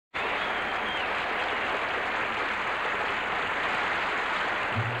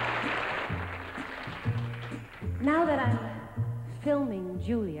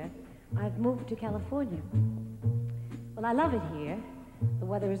Julia. I've moved to California. Well, I love it here. The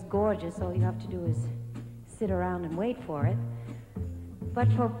weather is gorgeous. All you have to do is sit around and wait for it.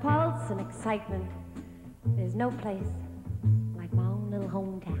 But for pulse and excitement, there's no place like my own little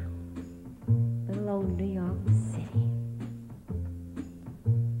hometown, little old New York City.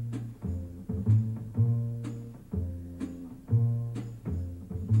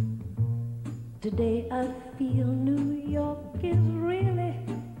 Today I feel New York is really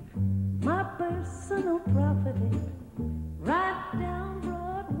my personal property, right down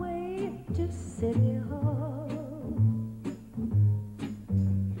Broadway to City Hall.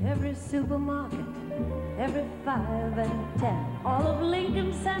 Every supermarket, every 5 and 10, all of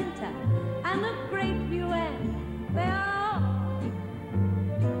Lincoln Center and the Great UN, they are all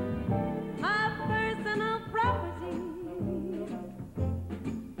my personal property.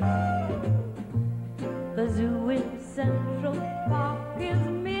 The zoo in Central Park is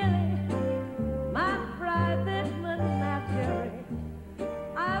merely my private menagerie.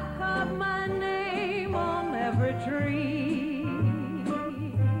 I've carved my name on every tree.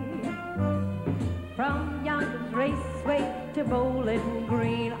 From Yonkers Raceway to Bowling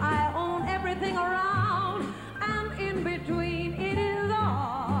Green, I own everything around and in between. It is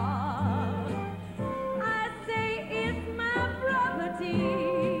all I say it's my property.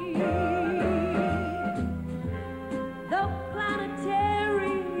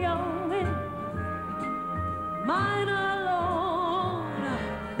 Mine alone,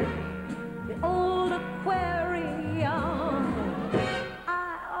 the old aquarium I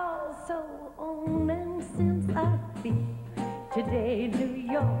also own, and since I feel today New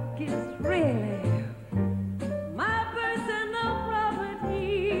York is really my personal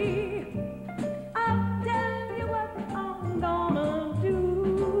property, I'll tell you what I'm gonna do.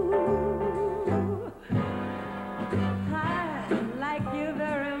 I like you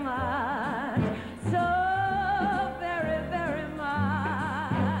very much, so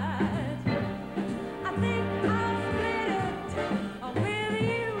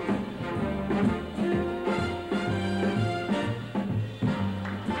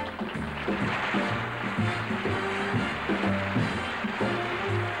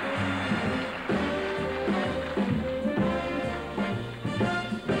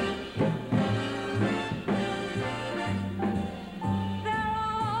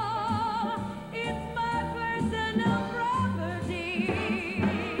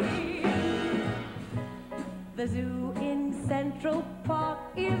the zoo in Central Park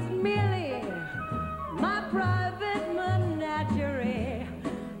is merely my private menagerie.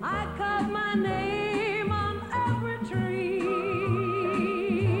 I carve my name on every tree.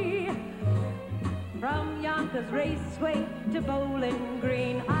 From Yonkers Raceway to Bowling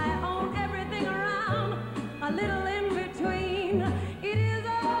Green, I own everything around a little